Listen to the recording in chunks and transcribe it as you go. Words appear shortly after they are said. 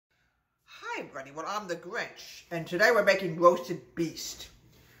everybody, well I'm the Grinch, and today we're making roasted beast.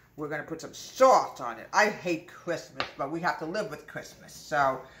 We're going to put some salt on it. I hate Christmas, but we have to live with Christmas,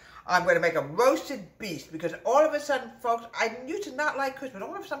 so I'm going to make a roasted beast, because all of a sudden, folks, I used to not like Christmas,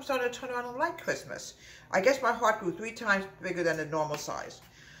 all of a sudden I'm starting to turn around and like Christmas. I guess my heart grew 3 times bigger than the normal size.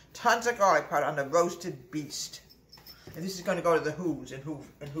 Tons of garlic powder on the roasted beast. And this is going to go to the Who's and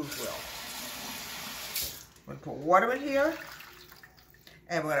Whoville. I'm going to put water in here.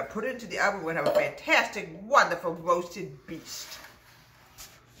 And we're going to put it into the oven. We're going to have a fantastic, wonderful roasted beast.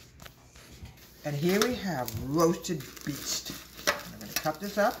 And here we have roasted beast. I'm going to cut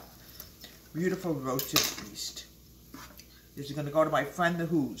this up. Beautiful roasted beast. This is going to go to my friend the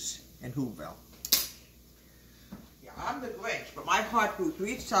Who's in Whoville. Yeah, I'm the Grinch, but my heart grew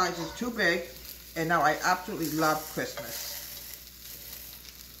 3 sizes too big. And now I absolutely love Christmas.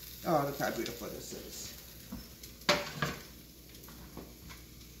 Oh, look how beautiful this is.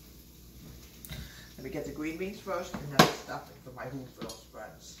 Let me get the green beans first, and then the stuffing for my Whoville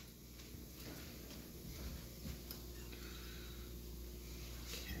friends.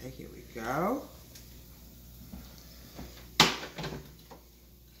 Okay, here we go.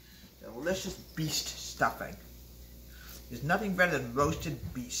 Delicious beast stuffing. There's nothing better than roasted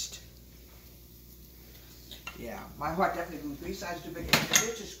beast. Yeah, my heart definitely grew 3 sizes too big. And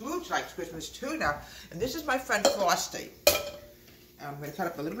Mr. Scrooge likes Christmas too now. And this is my friend Frosty. I'm going to cut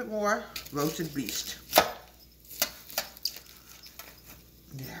up a little bit more roasted beast.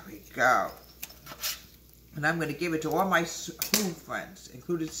 There we go. And I'm going to give it to all my Who friends,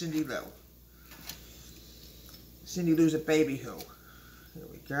 including Cindy Lou. Cindy Lou's a baby Who. Here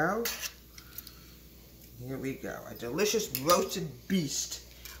we go. Here we go. A delicious roasted beast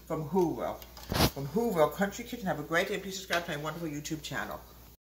from Whoville. From Whoville Country Kitchen. Have a great day and please subscribe to my wonderful YouTube channel.